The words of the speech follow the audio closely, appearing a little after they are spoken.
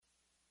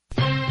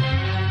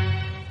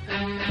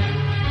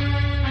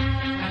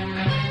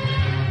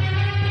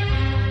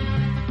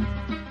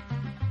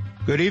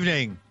Good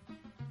evening.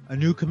 A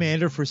new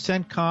commander for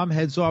Centcom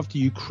heads off to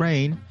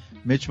Ukraine.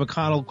 Mitch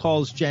McConnell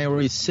calls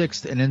January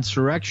 6th an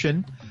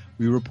insurrection.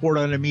 We report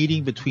on a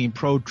meeting between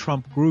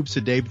pro-Trump groups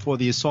a day before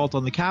the assault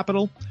on the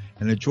Capitol,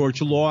 and a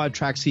Georgia law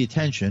attracts the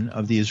attention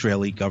of the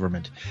Israeli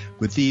government.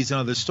 With these and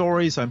other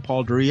stories, I'm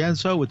Paul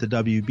D'Arienzo with the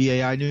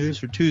WBAI News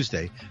for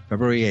Tuesday,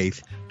 February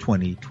 8th,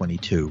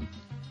 2022.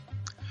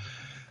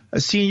 A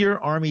senior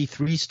Army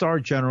three-star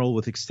general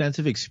with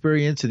extensive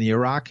experience in the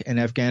Iraq and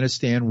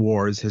Afghanistan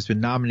wars has been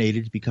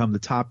nominated to become the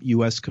top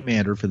U.S.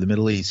 commander for the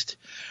Middle East.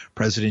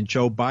 President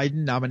Joe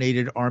Biden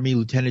nominated Army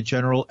Lieutenant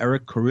General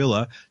Eric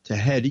Kurilla to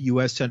head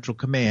U.S. Central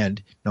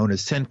Command, known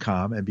as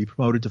Centcom, and be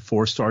promoted to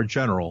four-star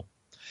general.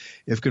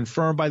 If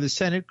confirmed by the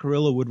Senate,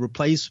 Kurilla would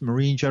replace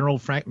Marine General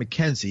Frank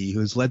McKenzie, who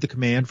has led the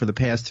command for the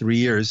past 3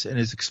 years and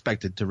is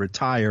expected to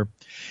retire.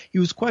 He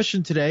was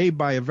questioned today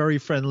by a very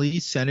friendly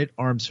Senate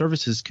Armed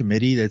Services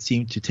Committee that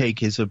seemed to take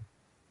his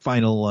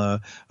final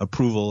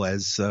approval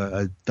as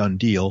a done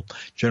deal.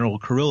 General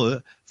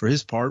Kurilla, for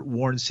his part,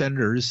 warned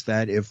senators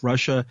that if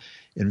Russia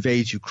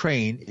invades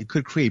Ukraine, it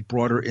could create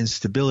broader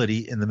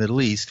instability in the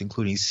Middle East,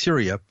 including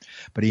Syria.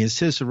 But he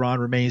insists Iran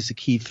remains a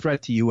key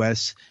threat to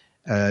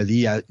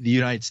the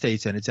United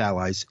States and its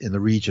allies in the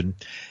region.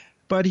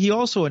 But he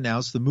also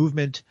announced the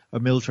movement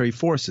of military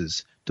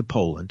forces to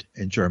Poland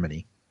and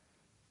Germany.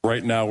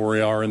 Right now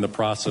we are in the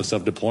process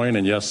of deploying,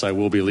 and yes, I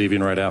will be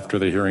leaving right after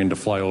the hearing to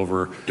fly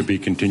over to be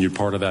continued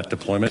part of that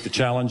deployment. The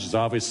challenge is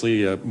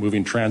obviously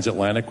moving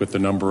transatlantic with the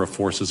number of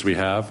forces we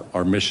have.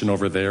 Our mission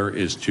over there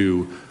is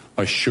to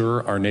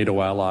assure our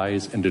NATO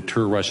allies and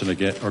deter Russian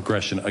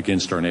aggression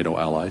against our NATO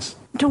allies.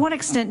 To what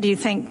extent do you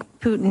think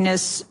Putin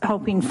is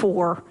hoping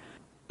for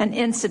an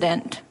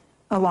incident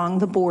along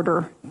the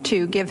border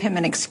to give him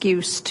an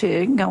excuse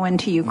to go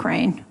into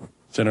Ukraine?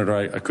 Senator,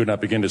 I could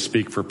not begin to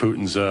speak for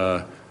Putin's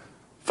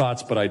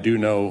thoughts, but I do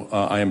know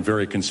I am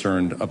very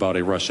concerned about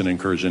a Russian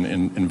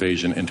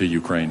invasion into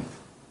Ukraine.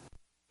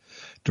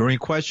 During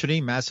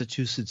questioning,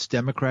 Massachusetts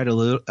Democrat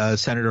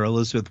Senator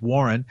Elizabeth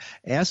Warren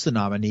asked the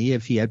nominee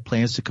if he had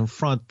plans to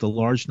confront the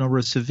large number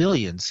of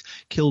civilians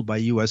killed by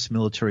U.S.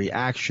 military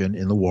action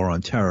in the war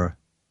on terror.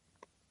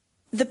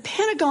 The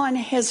Pentagon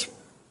has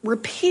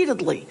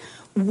repeatedly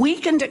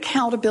weakened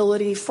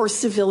accountability for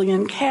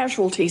civilian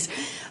casualties.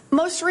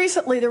 Most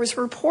recently, there was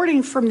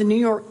reporting from the New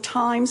York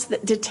Times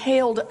that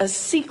detailed a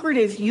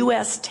secretive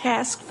U.S.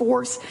 task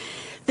force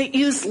that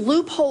used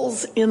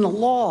loopholes in the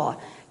law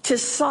to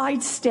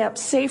sidestep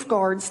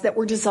safeguards that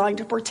were designed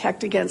to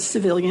protect against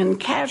civilian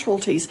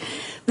casualties.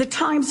 The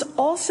Times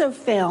also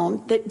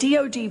found that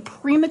DOD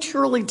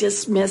prematurely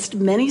dismissed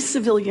many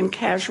civilian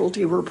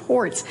casualty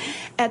reports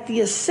at the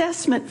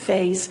assessment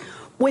phase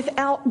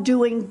without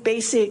doing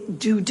basic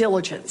due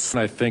diligence.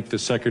 I think the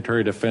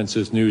Secretary of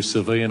Defense's new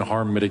civilian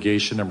harm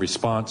mitigation and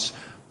response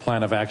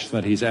plan of action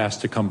that he's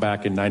asked to come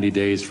back in 90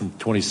 days from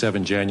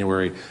 27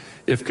 January,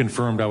 if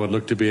confirmed, I would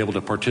look to be able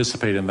to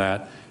participate in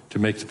that to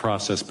make the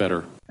process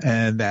better.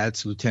 And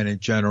that's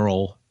Lieutenant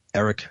General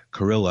Eric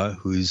Kurilla,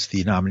 who's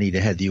the nominee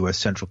to head the U.S.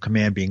 Central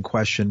Command, being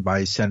questioned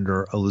by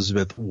Senator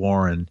Elizabeth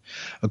Warren.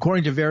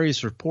 According to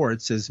various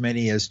reports, as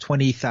many as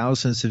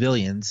 20,000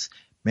 civilians,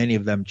 many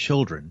of them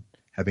children,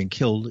 have been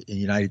killed in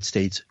United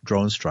States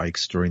drone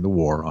strikes during the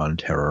war on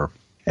terror.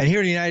 And here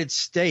in the United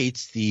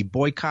States, the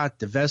boycott,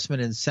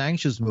 divestment, and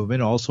sanctions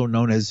movement, also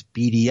known as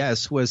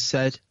BDS, was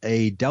set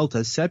a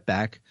Delta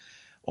setback.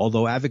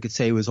 Although advocates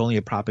say it was only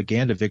a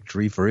propaganda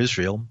victory for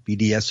Israel,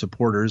 BDS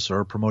supporters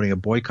are promoting a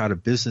boycott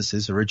of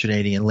businesses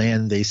originating in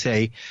land they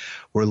say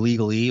was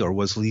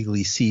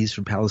legally seized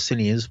from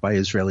Palestinians by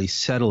Israeli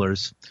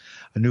settlers.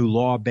 A new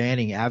law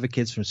banning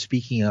advocates from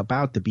speaking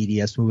about the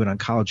BDS movement on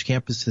college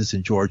campuses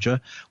in Georgia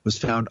was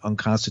found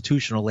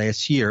unconstitutional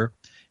last year.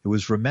 It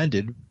was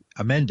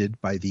amended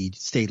by the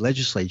state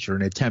legislature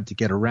in an attempt to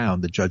get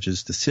around the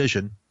judge's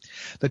decision.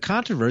 The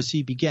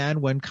controversy began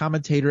when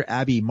commentator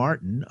Abby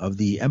Martin of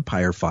the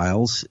Empire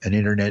Files, an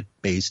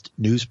internet-based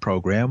news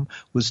program,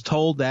 was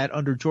told that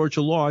under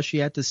Georgia law she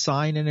had to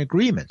sign an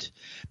agreement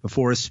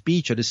before a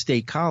speech at a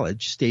state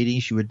college stating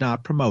she would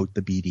not promote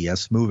the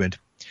BDS movement.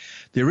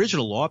 The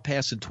original law,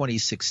 passed in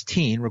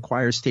 2016,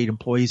 requires state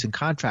employees and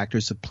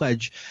contractors to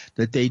pledge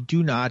that they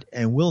do not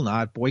and will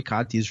not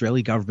boycott the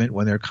Israeli government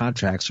when their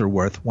contracts are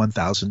worth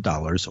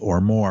 $1,000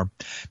 or more.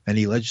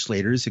 Many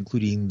legislators,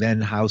 including then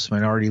House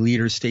Minority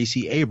Leader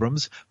Stacey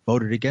Abrams,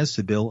 voted against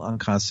the bill on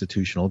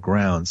constitutional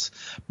grounds.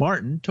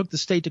 Martin took the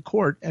state to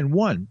court and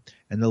won,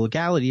 and the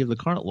legality of the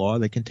current law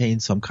that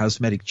contains some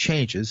cosmetic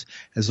changes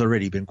has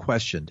already been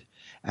questioned.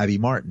 Abby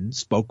Martin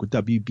spoke with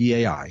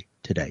WBAI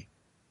today.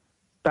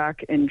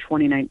 Back in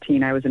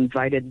 2019, I was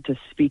invited to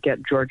speak at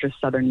Georgia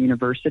Southern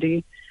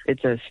University.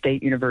 It's a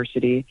state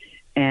university.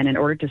 And in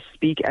order to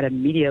speak at a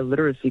media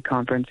literacy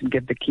conference and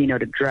give the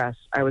keynote address,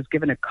 I was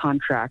given a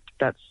contract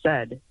that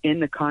said in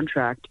the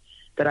contract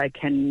that I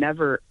can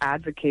never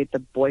advocate the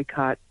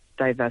boycott,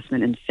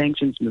 divestment and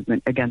sanctions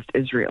movement against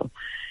Israel.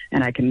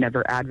 And I can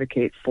never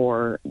advocate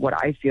for what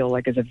I feel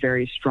like is a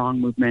very strong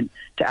movement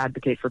to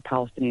advocate for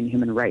Palestinian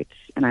human rights.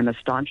 And I'm a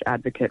staunch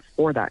advocate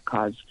for that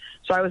cause.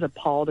 So I was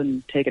appalled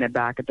and taken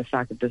aback at the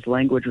fact that this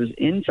language was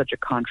in such a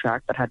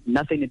contract that had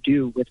nothing to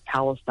do with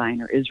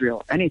Palestine or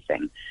Israel or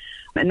anything.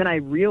 And then I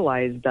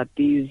realized that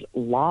these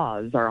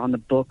laws are on the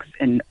books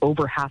in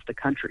over half the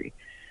country.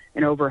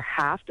 In over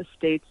half the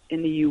states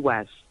in the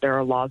U.S., there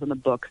are laws on the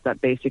books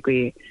that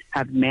basically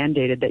have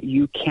mandated that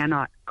you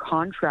cannot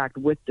contract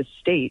with the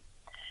state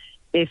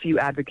if you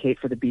advocate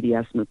for the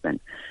BDS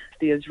movement.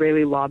 The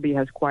Israeli lobby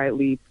has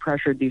quietly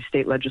pressured these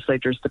state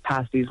legislatures to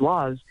pass these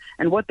laws,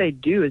 and what they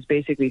do is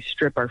basically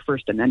strip our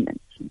First Amendment.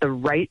 The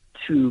right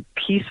to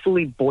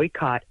peacefully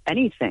boycott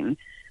anything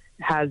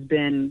has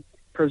been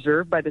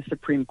preserved by the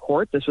Supreme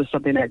Court. This was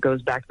something that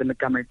goes back to the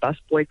Montgomery bus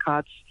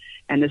boycotts,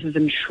 and this is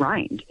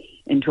enshrined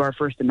into our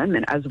First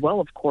Amendment, as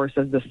well, of course,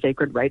 as the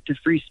sacred right to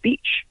free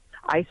speech.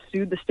 I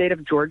sued the state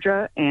of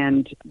Georgia,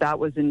 and that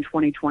was in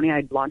 2020.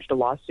 I launched a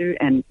lawsuit,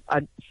 and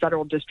a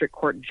federal district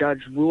court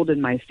judge ruled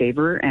in my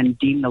favor and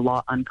deemed the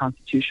law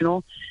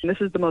unconstitutional. And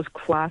this is the most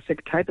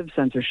classic type of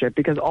censorship,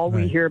 because all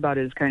we hear about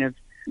is kind of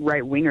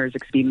right-wingers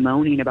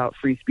bemoaning about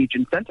free speech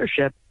and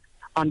censorship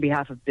on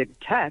behalf of big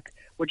tech,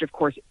 which, of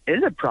course,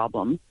 is a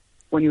problem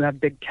when you have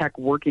big tech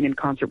working in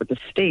concert with the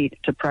state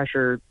to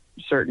pressure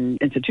certain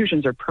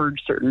institutions or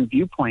purge certain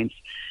viewpoints.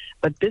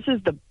 But this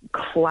is the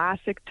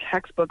classic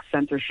textbook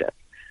censorship,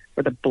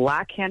 where the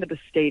black hand of the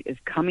state is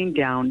coming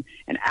down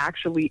and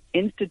actually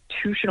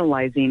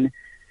institutionalizing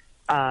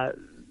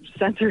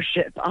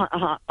censorship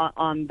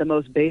on the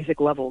most basic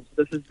levels.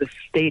 This is the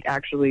state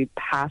actually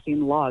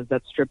passing laws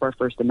that strip our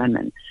First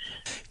Amendment.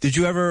 Did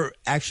you ever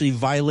actually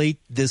violate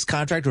this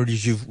contract, or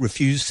did you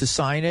refuse to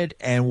sign it?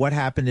 And what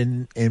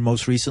happened in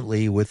most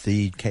recently with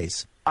the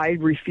case? I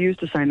refused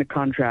to sign the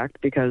contract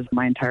because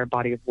my entire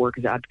body of work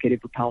is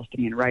advocated for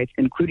Palestinian rights,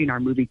 including our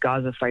movie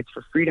Gaza Fights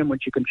for Freedom,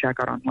 which you can check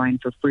out online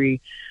for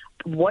free.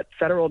 What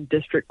federal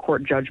district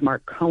court judge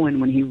Mark Cohen,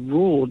 when he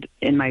ruled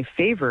in my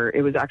favor,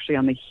 it was actually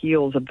on the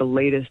heels of the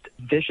latest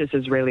vicious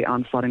Israeli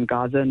onslaught in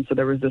Gaza. And so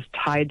there was this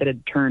tide that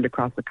had turned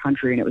across the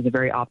country, and it was a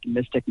very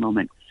optimistic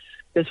moment.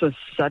 This was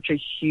such a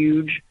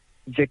huge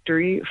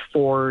victory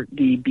for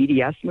the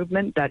BDS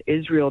movement that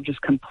Israel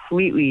just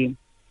completely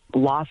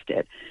lost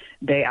it.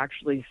 They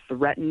actually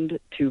threatened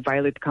to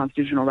violate the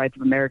constitutional rights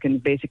of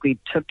Americans, basically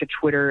took to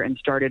Twitter and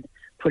started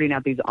putting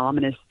out these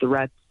ominous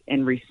threats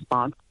in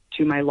response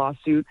to my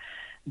lawsuit.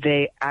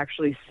 They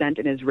actually sent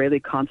an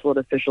Israeli consulate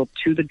official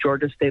to the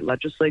Georgia state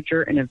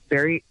legislature in a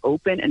very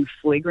open and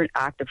flagrant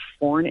act of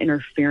foreign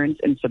interference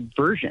and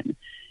subversion.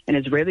 An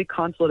Israeli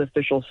consulate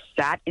official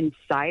sat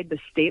inside the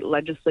state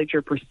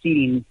legislature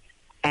proceedings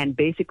and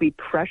basically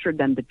pressured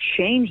them to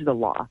change the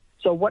law.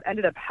 So what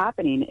ended up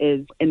happening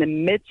is, in the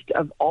midst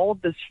of all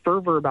of this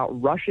fervor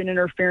about Russian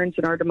interference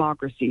in our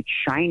democracy,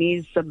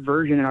 Chinese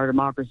subversion in our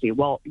democracy,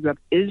 well, you have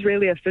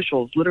Israeli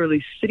officials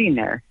literally sitting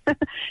there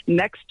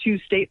next to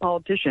state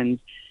politicians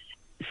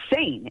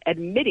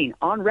admitting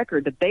on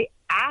record that they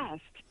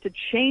asked to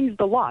change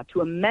the law,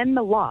 to amend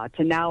the law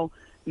to now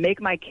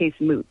make my case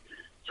moot.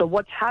 So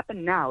what's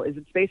happened now is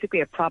it's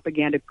basically a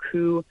propaganda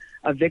coup,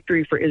 a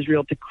victory for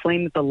Israel to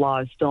claim that the law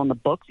is still in the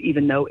books,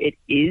 even though it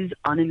is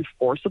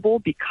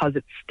unenforceable because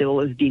it still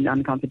is deemed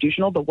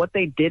unconstitutional. But what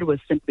they did was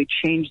simply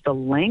change the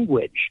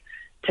language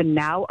to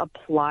now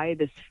apply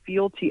this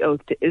fealty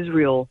oath to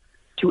Israel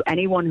to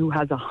anyone who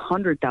has a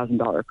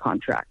 $100,000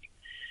 contract.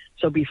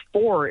 So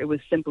before, it was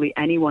simply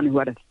anyone who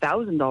had a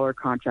 $1,000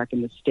 contract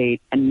in the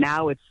state, and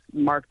now it's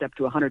marked up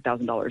to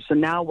 $100,000. So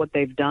now what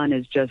they've done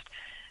is just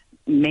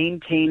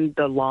maintain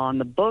the law on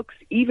the books,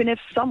 even if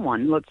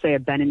someone, let's say a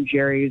Ben &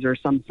 Jerry's or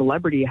some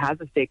celebrity,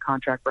 has a state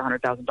contract for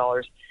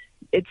 $100,000,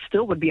 it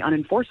still would be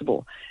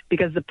unenforceable,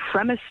 because the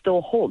premise still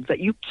holds that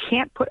you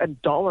can't put a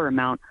dollar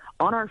amount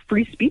on our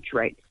free speech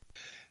rights.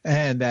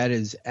 And that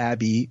is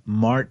Abby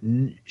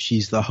Martin.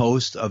 She's the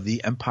host of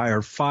the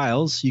Empire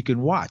Files. You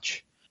can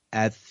watch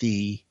at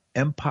the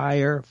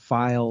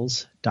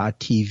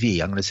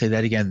empirefiles.tv. I'm going to say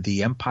that again,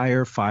 the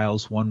Empire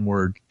Files, one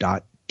word,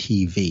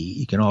 .tv.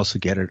 You can also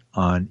get it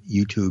on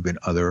YouTube and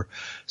other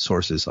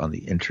sources on the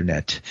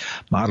internet.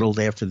 Modeled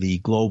after the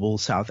global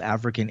South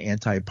African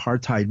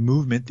anti-apartheid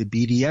movement, the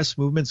BDS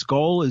movement's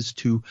goal is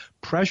to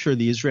pressure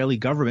the Israeli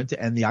government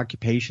to end the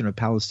occupation of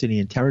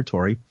Palestinian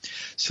territory.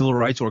 Civil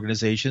rights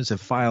organizations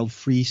have filed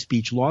free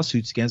speech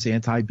lawsuits against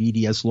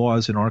anti-BDS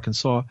laws in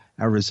Arkansas,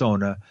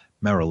 Arizona,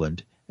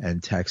 Maryland,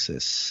 and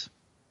Texas.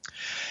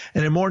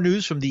 And in more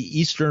news from the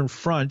Eastern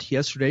Front,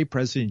 yesterday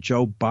President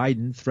Joe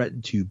Biden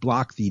threatened to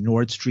block the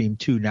Nord Stream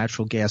 2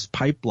 natural gas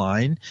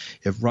pipeline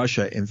if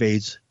Russia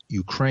invades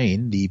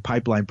Ukraine. The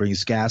pipeline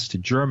brings gas to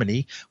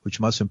Germany, which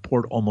must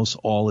import almost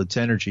all its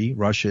energy.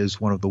 Russia is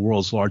one of the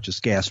world's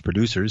largest gas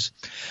producers.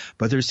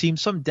 But there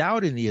seems some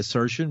doubt in the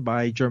assertion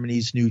by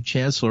Germany's new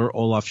Chancellor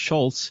Olaf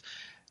Scholz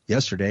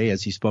yesterday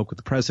as he spoke with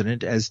the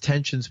president as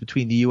tensions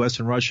between the U.S.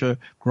 and Russia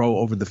grow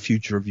over the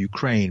future of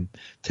Ukraine.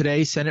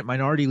 Today, Senate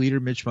Minority Leader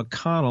Mitch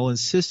McConnell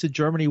insisted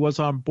Germany was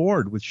on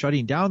board with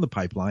shutting down the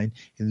pipeline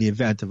in the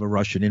event of a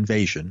Russian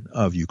invasion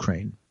of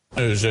Ukraine.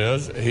 News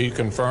is he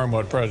confirmed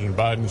what President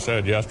Biden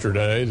said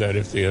yesterday, that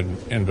if the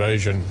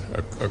invasion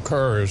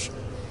occurs,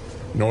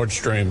 Nord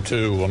Stream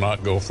 2 will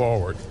not go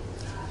forward.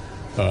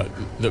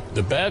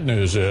 The bad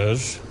news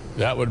is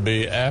that would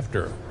be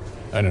after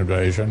an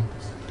invasion.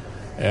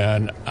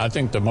 And I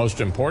think the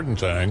most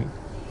important thing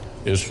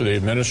is for the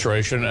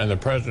administration, and the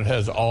president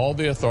has all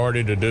the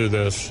authority to do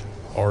this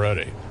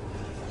already,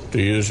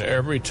 to use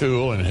every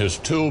tool in his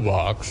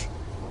toolbox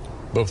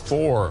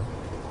before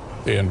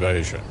the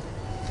invasion.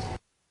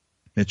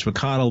 Mitch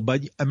McConnell,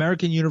 but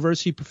American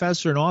University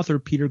professor and author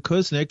Peter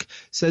Kuznick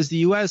says the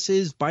U.S.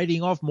 is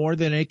biting off more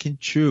than it can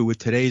chew with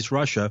today's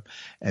Russia,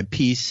 and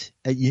peace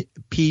in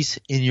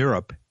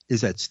Europe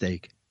is at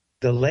stake.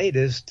 The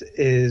latest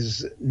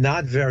is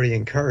not very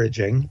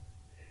encouraging.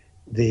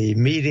 The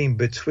meeting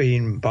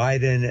between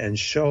Biden and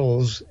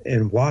Scholz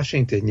in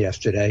Washington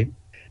yesterday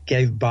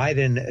gave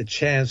Biden a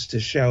chance to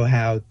show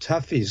how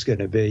tough he's going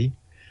to be,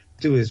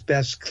 do his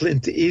best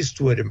Clint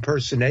Eastwood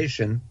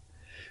impersonation,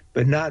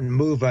 but not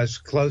move us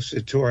closer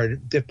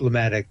toward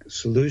diplomatic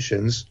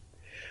solutions.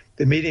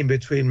 The meeting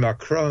between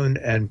Macron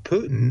and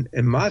Putin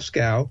in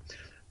Moscow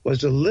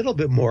was a little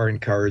bit more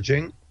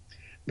encouraging.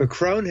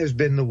 Macron has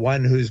been the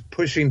one who's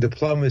pushing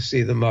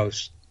diplomacy the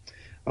most,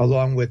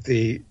 along with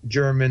the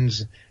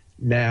Germans,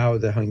 now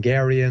the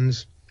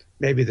Hungarians,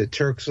 maybe the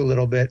Turks a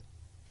little bit.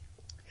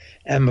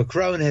 And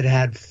Macron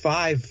had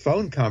 5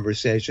 phone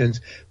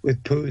conversations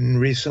with Putin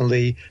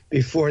recently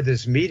before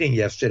this meeting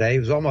yesterday. It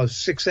was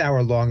almost a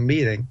 6-hour-long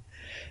meeting.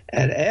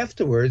 And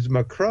afterwards,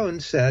 Macron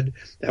said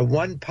that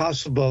one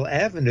possible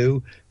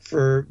avenue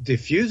for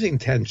diffusing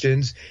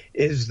tensions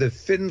is the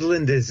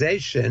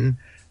Finlandization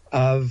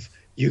of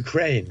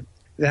Ukraine.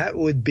 That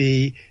would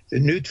be the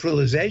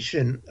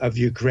neutralization of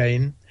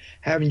Ukraine,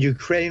 having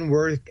Ukraine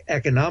work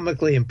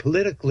economically and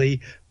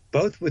politically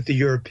both with the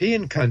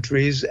European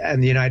countries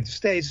and the United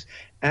States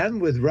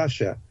and with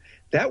Russia.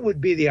 That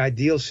would be the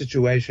ideal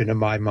situation in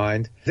my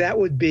mind. That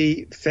would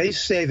be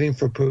face-saving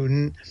for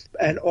Putin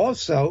and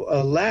also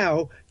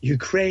allow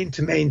Ukraine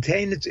to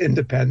maintain its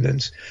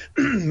independence,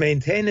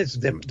 maintain its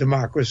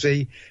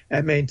democracy,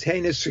 and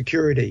maintain its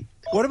security.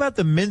 What about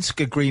the Minsk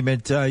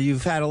agreement?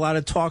 You've had a lot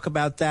of talk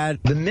about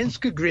that. The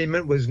Minsk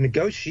agreement was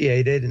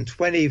negotiated in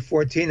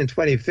 2014 and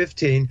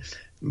 2015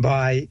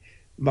 by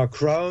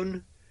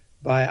Macron,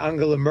 by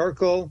Angela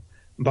Merkel,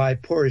 by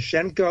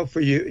Poroshenko for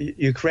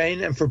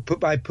Ukraine, and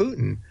by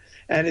Putin.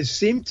 And it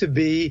seemed to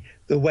be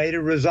the way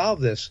to resolve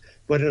this.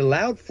 What it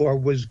allowed for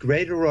was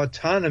greater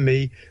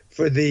autonomy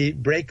for the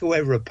breakaway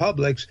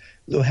republics,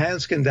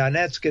 Luhansk and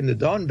Donetsk and the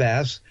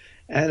Donbass,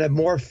 and a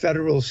more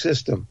federal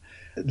system.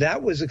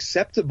 That was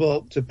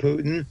acceptable to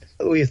Putin,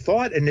 we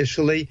thought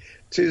initially,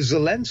 to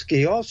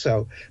Zelensky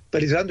also.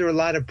 But he's under a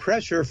lot of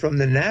pressure from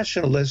the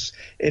nationalists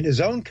in his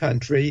own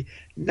country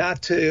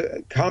not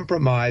to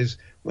compromise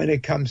when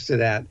it comes to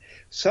that.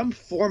 Some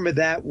form of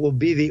that will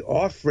be the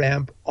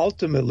off-ramp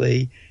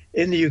ultimately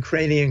in the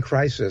Ukrainian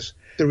crisis.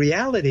 The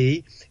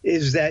reality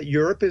is that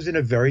Europe is in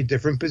a very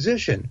different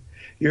position.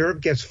 Europe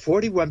gets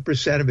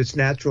 41% of its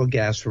natural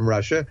gas from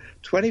Russia,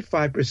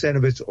 25%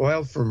 of its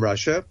oil from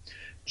Russia.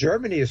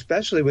 Germany,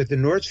 especially with the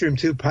Nord Stream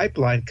 2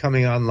 pipeline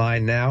coming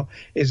online now,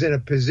 is in a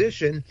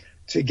position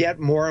to get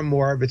more and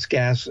more of its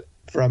gas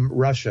from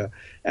Russia.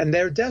 And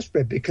they're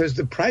desperate because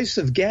the price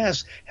of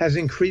gas has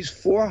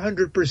increased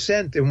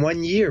 400% in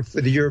 1 year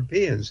for the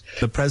Europeans.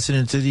 The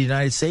president of the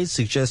United States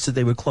suggested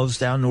they would close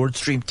down Nord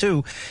Stream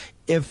 2.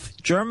 If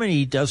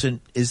Germany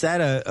doesn't, is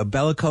that a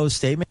bellicose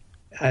statement?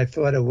 I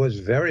thought it was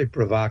very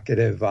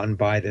provocative on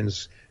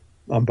Biden's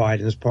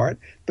part.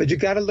 But you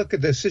got to look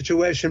at the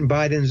situation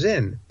Biden's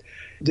in.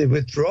 The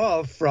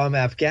withdrawal from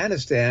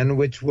Afghanistan,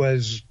 which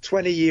was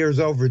 20 years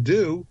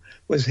overdue,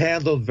 was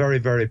handled very,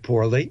 very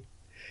poorly.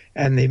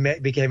 And he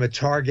became a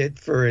target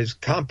for his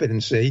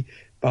competency,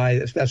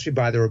 especially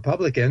by the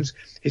Republicans.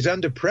 He's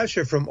under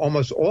pressure from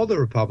almost all the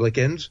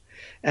Republicans,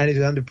 and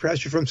he's under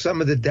pressure from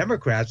some of the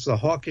Democrats, the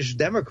hawkish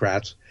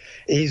Democrats.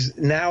 He's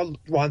now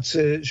wants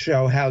to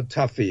show how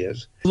tough he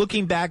is.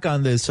 Looking back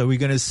on this, are we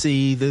going to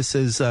see this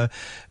as a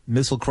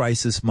missile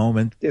crisis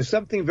moment? There's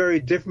something very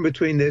different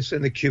between this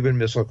and the Cuban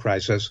Missile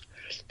Crisis.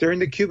 During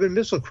the Cuban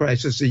Missile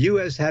Crisis, the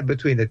U.S. had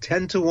between a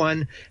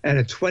 10-to-1 and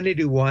a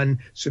 20-to-1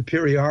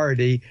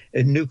 superiority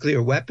in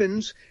nuclear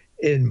weapons,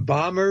 in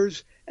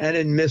bombers, and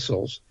in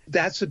missiles.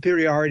 That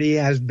superiority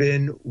has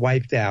been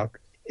wiped out.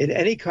 In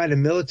any kind of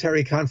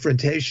military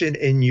confrontation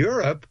in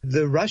Europe,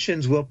 the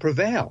Russians will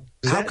prevail.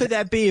 How could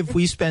that be if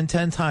we spend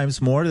 10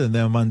 times more than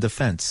them on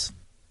defense?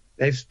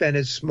 They've spent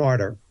it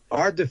smarter.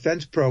 Our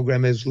defense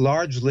program is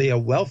largely a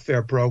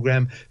welfare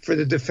program for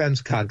the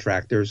defense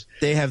contractors.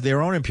 They have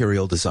their own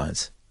imperial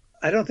designs.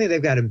 I don't think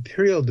they've got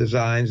imperial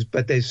designs,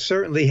 but they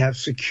certainly have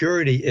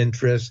security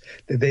interests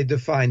that they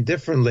define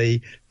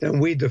differently than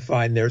we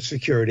define their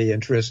security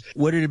interests.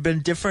 Would it have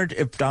been different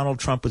if Donald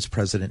Trump was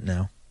president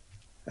now?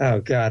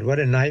 Oh, God, what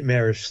a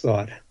nightmarish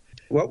thought.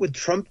 What would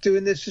Trump do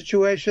in this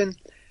situation?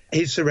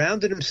 He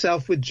surrounded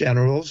himself with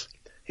generals.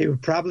 He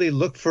would probably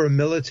look for a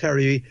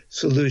military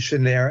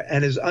solution there,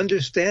 and his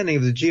understanding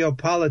of the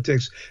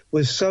geopolitics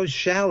was so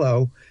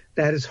shallow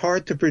that it's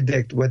hard to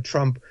predict what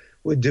Trump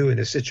would do in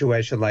a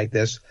situation like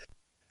this.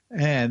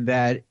 And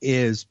that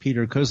is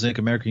Peter Kuznick,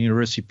 American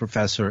University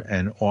professor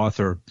and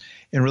author.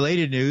 In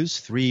related news,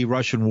 3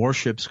 Russian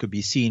warships could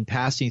be seen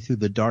passing through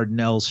the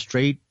Dardanelles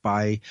Strait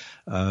by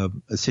a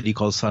city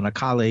called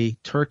Çanakkale,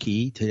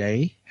 Turkey,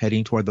 today,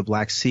 heading toward the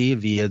Black Sea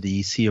via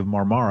the Sea of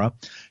Marmara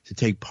to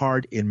take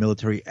part in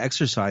military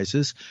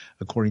exercises,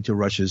 according to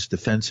Russia's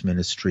defense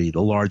ministry.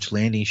 The large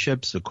landing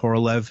ships, the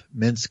Korolev,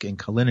 Minsk, and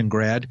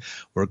Kaliningrad,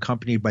 were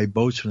accompanied by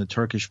boats from the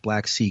Turkish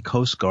Black Sea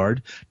Coast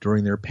Guard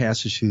during their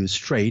passage through the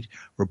strait,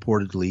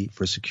 reportedly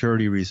for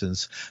security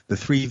reasons. The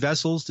 3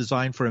 vessels,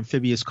 designed for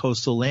amphibious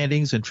coastal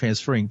landings and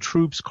transferring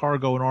troops,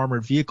 cargo, and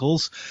armored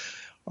vehicles,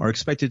 are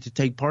expected to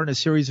take part in a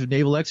series of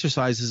naval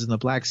exercises in the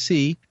Black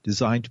Sea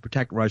designed to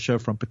protect Russia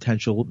from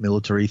potential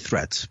military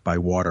threats by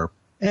water.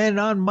 And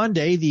on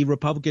Monday, the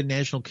Republican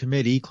National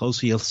Committee,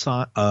 closely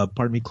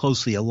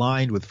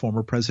aligned with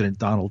former President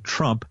Donald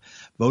Trump,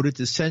 voted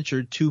to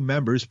censure 2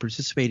 members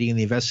participating in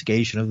the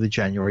investigation of the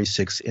January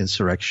 6th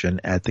insurrection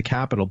at the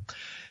Capitol.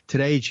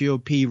 Today,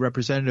 GOP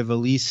Representative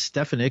Elise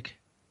Stefanik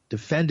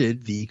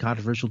defended the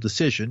controversial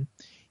decision,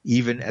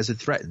 even as it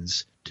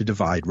threatens to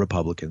divide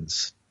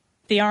Republicans.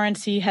 The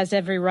RNC has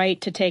every right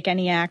to take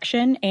any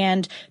action,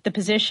 and the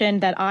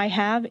position that I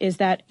have is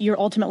that you're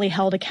ultimately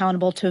held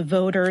accountable to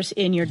voters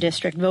in your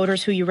district,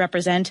 voters who you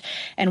represent,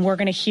 and we're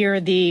going to hear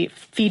the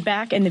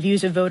feedback and the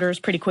views of voters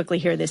pretty quickly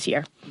here this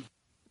year.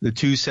 The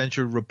 2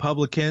 censured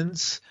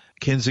Republicans,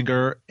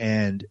 Kinzinger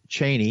and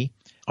Cheney,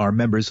 are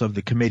members of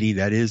the committee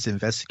that is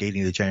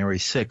investigating the January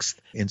 6th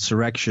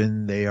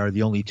insurrection. They are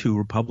the only 2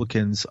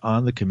 Republicans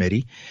on the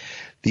committee.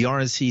 The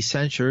RNC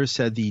censure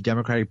said the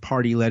Democratic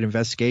Party-led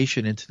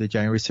investigation into the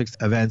January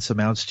 6th events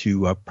amounts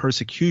to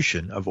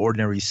persecution of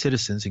ordinary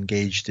citizens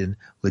engaged in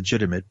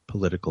legitimate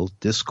political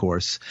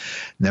discourse.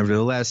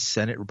 Nevertheless,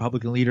 Senate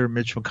Republican leader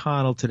Mitch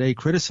McConnell today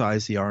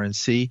criticized the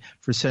RNC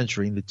for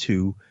censuring the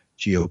 2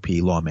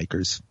 GOP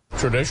lawmakers.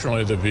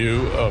 Traditionally, the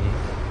view of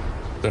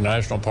the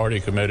National Party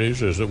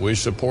committees is that we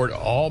support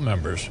all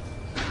members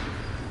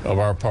of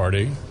our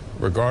party,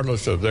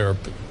 regardless of their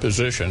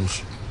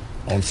positions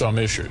on some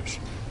issues.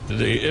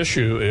 The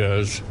issue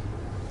is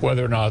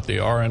whether or not the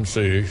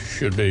RNC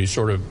should be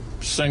sort of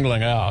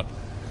singling out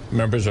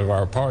members of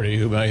our party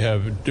who may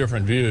have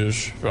different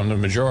views from the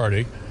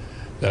majority.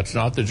 That's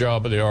not the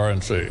job of the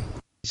RNC.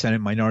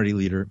 Senate Minority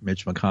Leader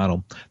Mitch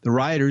McConnell. The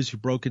rioters who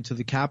broke into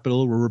the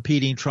Capitol were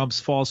repeating Trump's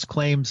false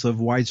claims of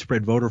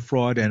widespread voter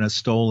fraud and a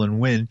stolen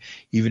win,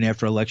 even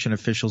after election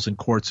officials and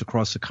courts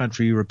across the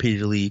country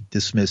repeatedly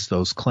dismissed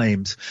those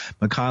claims.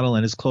 McConnell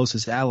and his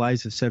closest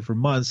allies have said for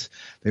months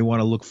they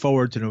want to look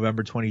forward to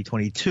November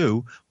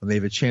 2022 when they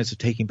have a chance of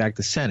taking back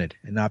the Senate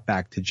and not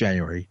back to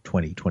January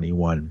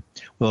 2021.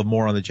 We'll have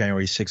more on the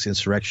January 6th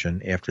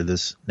insurrection after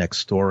this next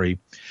story.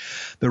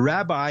 The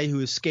rabbi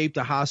who escaped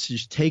a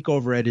hostage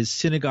takeover at his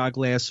synagogue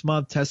last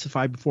month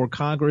testified before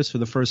Congress for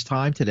the first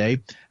time today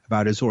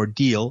about his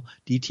ordeal,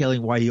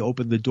 detailing why he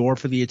opened the door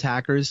for the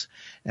attackers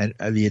and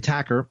the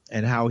attacker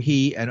and how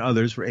he and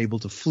others were able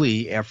to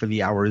flee after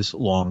the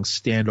hours-long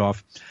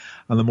standoff.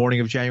 On the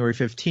morning of January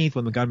 15th,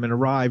 when the gunman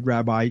arrived,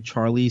 Rabbi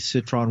Charlie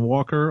Citron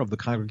Walker of the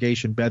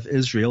congregation Beth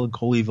Israel in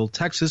Colleyville,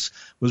 Texas,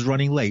 was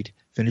running late,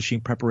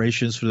 finishing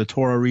preparations for the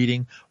Torah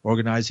reading,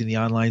 organizing the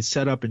online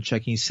setup, and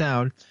checking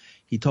sound.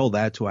 He told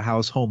that to a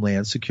House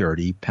Homeland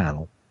Security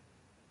panel.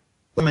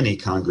 Many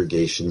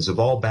congregations of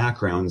all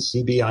backgrounds,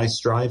 CBI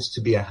strives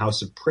to be a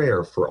house of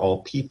prayer for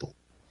all people.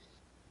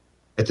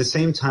 At the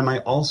same time, I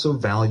also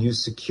value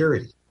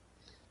security.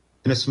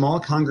 In a small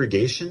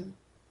congregation,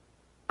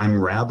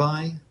 I'm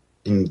rabbi,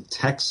 in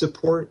tech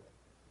support,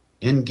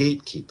 and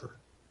gatekeeper.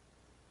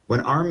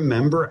 When our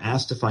member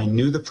asked if I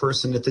knew the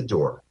person at the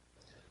door,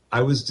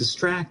 I was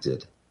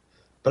distracted,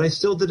 but I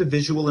still did a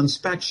visual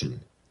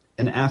inspection,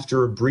 and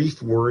after a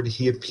brief word,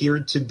 he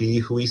appeared to be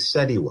who he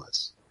said he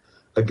was.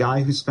 A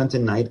guy who spent a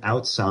night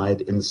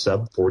outside in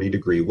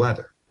sub-40-degree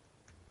weather.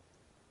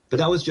 But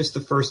that was just the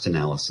first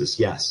analysis,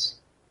 yes.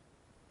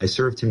 I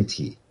served him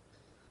tea.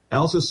 I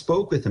also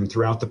spoke with him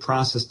throughout the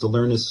process to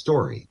learn his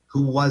story.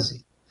 Who was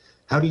he?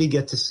 How did he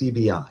get to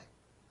CBI?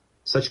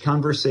 Such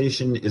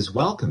conversation is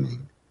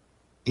welcoming,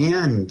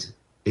 and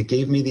it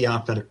gave me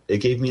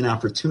an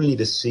opportunity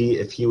to see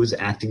if he was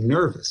acting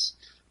nervous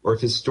or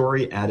if his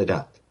story added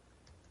up.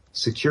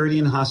 Security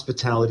and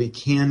hospitality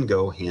can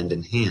go hand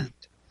in hand.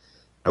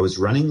 I was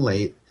running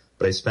late,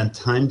 but I spent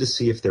time to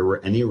see if there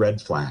were any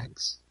red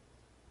flags.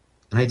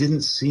 And I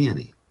didn't see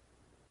any.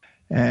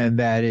 And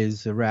that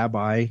is a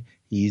rabbi.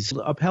 He's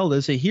upheld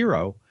as a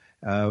hero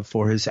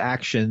for his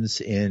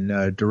actions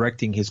in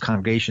directing his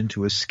congregation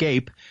to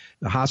escape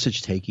the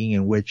hostage-taking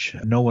in which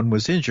no one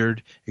was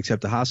injured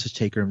except the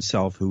hostage-taker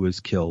himself, who was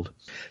killed.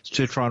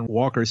 Citron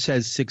Walker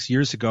says 6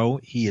 years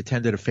ago he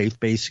attended a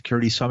faith-based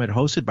security summit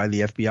hosted by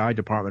the FBI,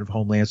 Department of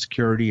Homeland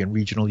Security, and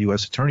Regional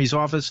U.S. Attorney's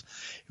Office.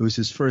 It was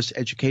his first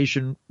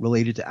education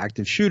related to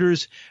active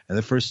shooters and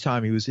the first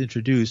time he was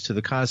introduced to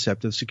the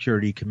concept of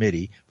security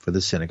committee for the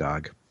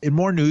synagogue. In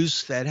more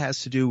news that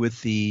has to do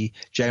with the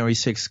January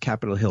 6th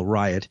Capitol Hill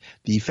riot,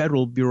 the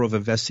Federal Bureau of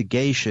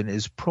Investigation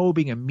is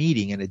probing a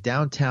meeting in a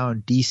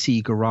downtown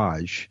D.C.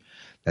 garage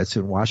that's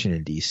in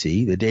Washington,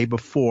 D.C., the day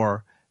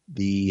before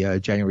the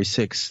January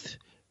 6th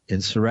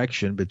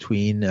insurrection.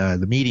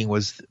 The meeting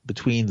was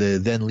between the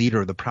then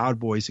leader of the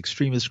Proud Boys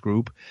extremist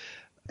group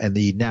and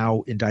the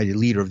now indicted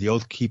leader of the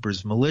Oath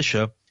Keepers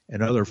militia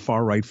and other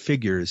far-right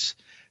figures.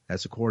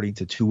 That's according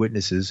to two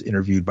witnesses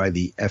interviewed by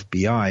the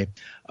FBI.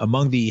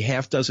 Among the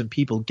half dozen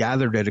people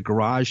gathered at a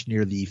garage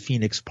near the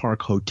Phoenix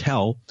Park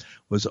Hotel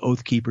was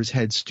Oath Keepers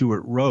head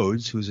Stuart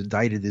Rhodes, who was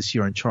indicted this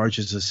year on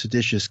charges of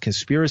seditious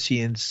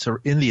conspiracy in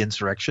the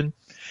insurrection,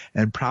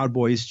 and Proud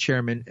Boys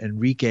chairman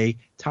Enrique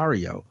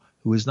Tarrio,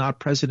 who was not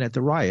present at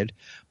the riot,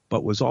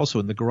 but was also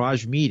in the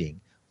garage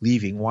meeting,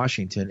 leaving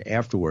Washington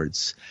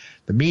afterwards.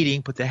 The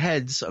meeting put the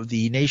heads of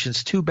the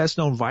nation's two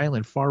best-known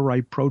violent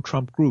far-right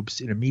pro-Trump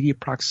groups in immediate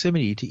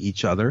proximity to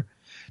each other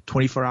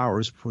 24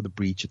 hours before the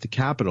breach at the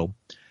Capitol.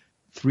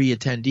 Three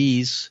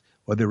attendees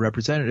or their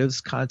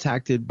representatives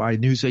contacted by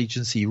news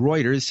agency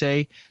Reuters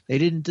say they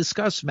didn't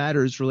discuss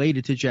matters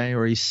related to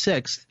January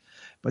 6th,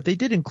 but they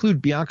did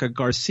include Bianca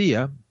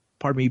Gracia,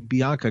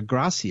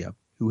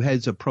 who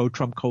heads a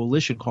pro-Trump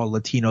coalition called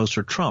Latinos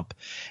for Trump,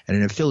 and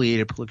an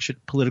affiliated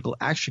political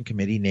action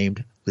committee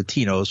named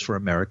Latinos for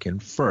American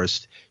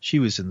First. She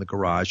was in the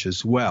garage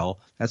as well.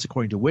 That's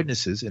according to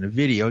witnesses in a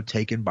video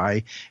taken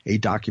by a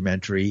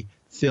documentary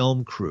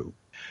film crew.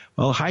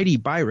 Well, Heidi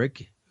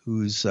Beirich,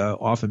 who's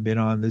often been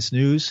on this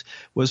news,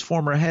 was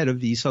former head of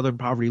the Southern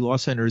Poverty Law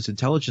Center's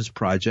Intelligence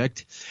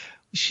Project.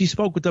 She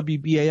spoke with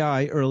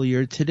WBAI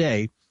earlier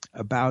today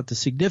about the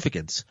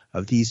significance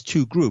of these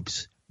two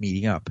groups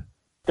meeting up.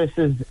 This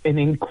is an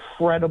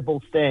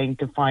incredible thing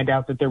to find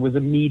out that there was a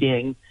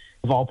meeting,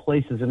 of all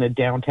places, in a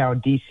downtown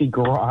D.C.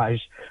 garage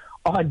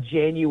on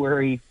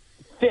January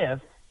 5th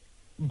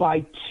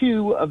by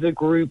two of the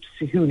groups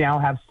who now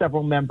have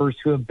several members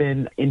who have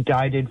been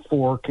indicted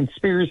for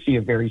conspiracy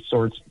of various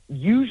sorts.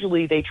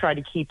 Usually they try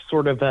to keep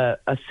sort of a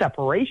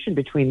separation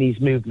between these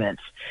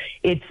movements.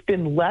 It's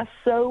been less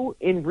so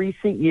in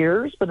recent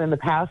years, but in the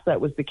past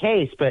that was the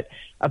case. But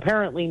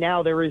apparently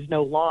now there is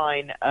no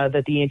line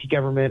that the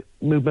anti-government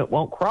movement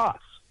won't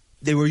cross.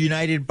 They were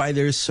united by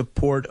their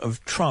support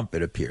of Trump,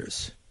 it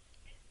appears.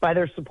 By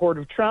their support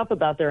of Trump,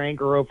 about their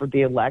anger over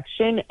the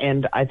election,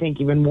 and I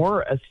think even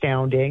more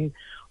astounding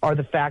are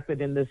the fact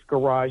that in this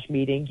garage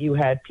meeting you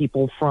had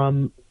people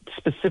from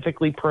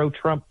specifically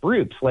pro-Trump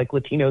groups like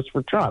Latinos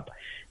for Trump.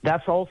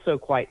 That's also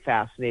quite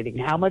fascinating.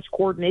 How much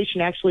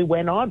coordination actually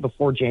went on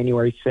before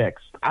January 6th?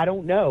 I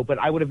don't know, but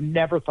I would have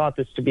never thought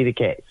this to be the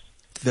case.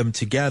 Them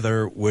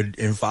together would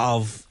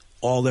involve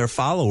all their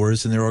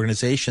followers and their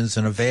organizations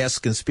in a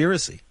vast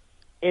conspiracy.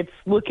 It's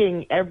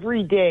looking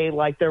every day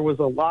like there was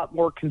a lot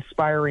more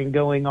conspiring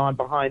going on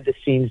behind the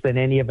scenes than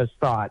any of us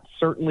thought.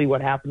 Certainly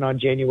what happened on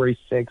January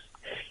 6th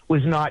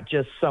was not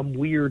just some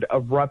weird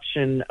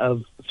eruption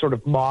of sort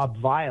of mob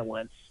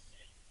violence.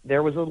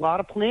 There was a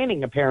lot of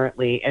planning,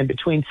 apparently, and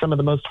between some of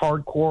the most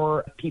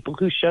hardcore people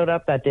who showed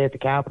up that day at the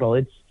Capitol.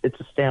 It's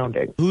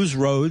astounding. Who's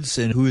Rhodes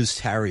and who is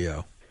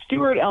Tarrio?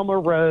 Stuart Elmer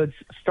Rhodes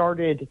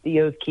started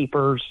the Oath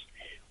Keepers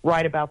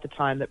right about the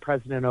time that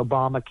President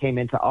Obama came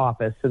into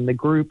office. And the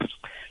group's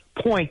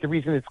point, the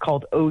reason it's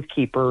called Oath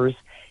Keepers,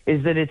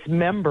 is that its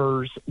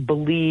members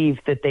believe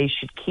that they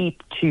should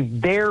keep to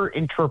their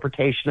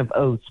interpretation of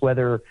oaths,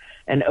 whether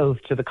an oath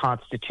to the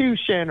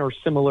Constitution or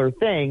similar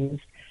things.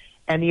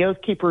 And the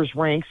Oath Keepers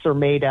ranks are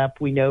made up,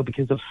 we know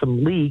because of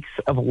some leaks,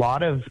 of a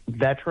lot of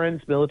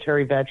veterans,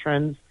 military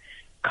veterans,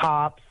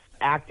 cops,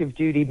 active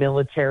duty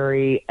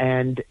military,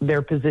 and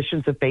their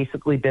positions have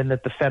basically been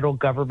that the federal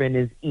government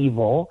is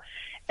evil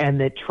and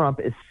that Trump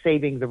is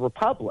saving the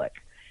republic.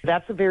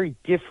 That's a very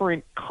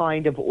different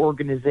kind of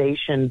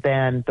organization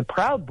than the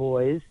Proud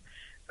Boys,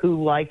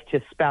 who like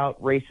to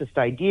spout racist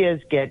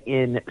ideas, get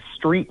in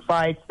street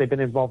fights. They've been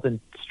involved in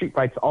street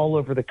fights all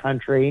over the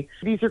country.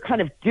 These are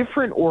kind of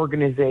different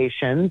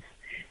organizations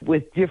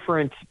with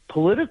different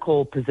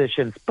political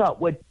positions, but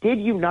what did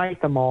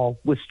unite them all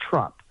was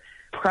Trump.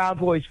 Proud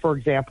Boys, for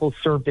example,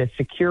 served as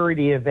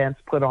security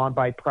events put on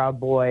by Proud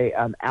Boy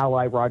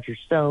ally Roger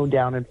Stone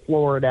down in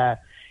Florida.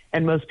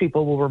 And most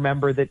people will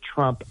remember that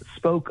Trump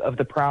spoke of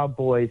the Proud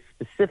Boys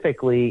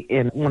specifically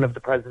in one of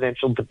the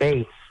presidential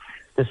debates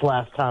this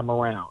last time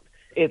around.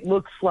 It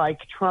looks like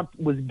Trump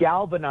was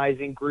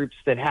galvanizing groups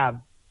that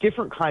have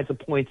different kinds of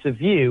points of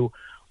view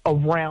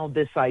around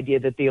this idea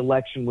that the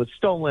election was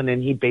stolen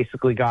and he'd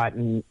basically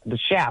gotten the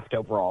shaft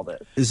over all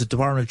this. Is the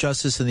Department of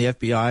Justice and the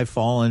FBI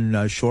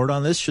fallen short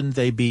on this? Shouldn't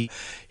they be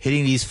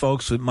hitting these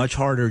folks with much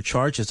harder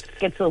charges?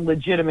 It's a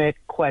legitimate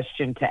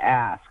question to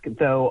ask,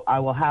 though I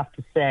will have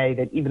to say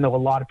that even though a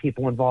lot of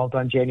people involved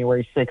on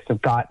January 6th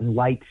have gotten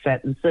light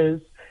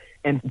sentences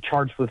and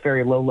charged with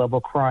very low-level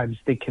crimes,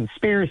 the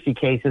conspiracy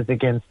cases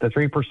against the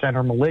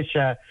 3%er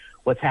militia,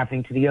 what's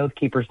happening to the Oath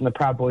Keepers and the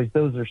Proud Boys,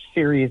 those are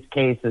serious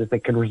cases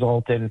that could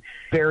result in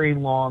very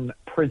long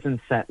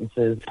prison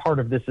sentences. Part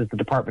of this is the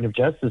Department of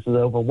Justice is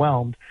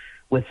overwhelmed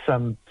with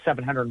some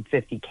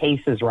 750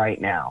 cases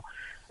right now.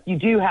 You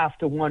do have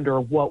to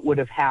wonder what would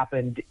have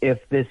happened if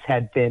this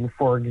had been,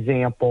 for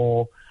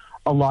example,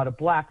 a lot of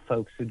black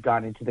folks who'd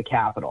gone into the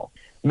Capitol.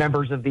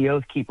 Members of the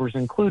Oath Keepers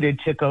included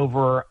took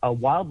over a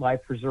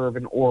wildlife preserve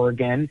in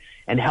Oregon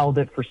and held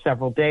it for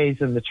several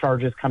days, and the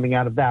charges coming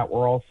out of that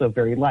were also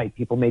very light.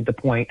 People made the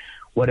point,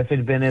 what if it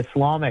had been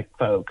Islamic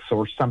folks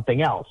or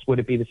something else? Would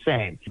it be the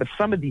same? But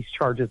some of these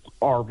charges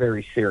are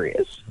very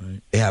serious.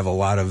 Right. They have a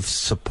lot of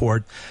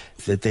support,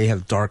 that they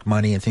have dark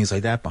money and things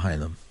like that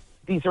behind them.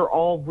 These are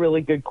all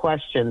really good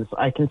questions.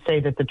 I can say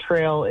that the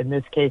trail, in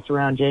this case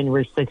around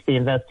January 6th, the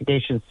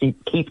investigations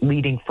keep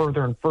leading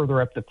further and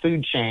further up the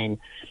food chain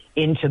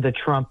into the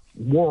Trump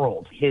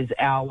world, his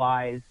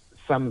allies,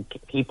 some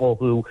people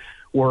who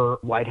were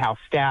White House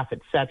staff, et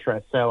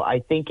cetera. So I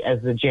think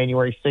as the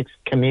January 6th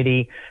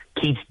committee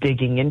keeps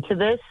digging into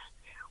this,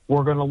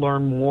 we're going to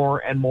learn more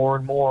and more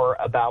and more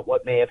about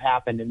what may have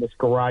happened in this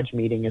garage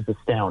meeting is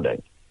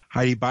astounding.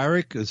 Heidi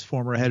Beirich is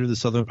former head of the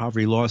Southern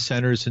Poverty Law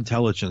Center's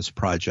Intelligence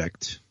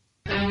Project.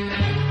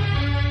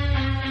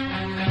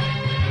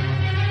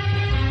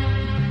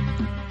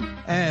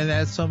 And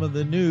that's some of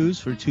the news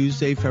for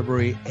Tuesday,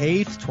 February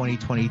 8th,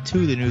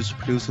 2022. The news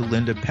producer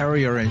Linda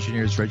Perry, our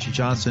engineer is Reggie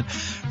Johnson.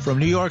 From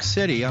New York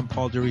City, I'm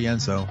Paul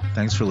DiRienzo.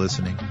 Thanks for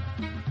listening.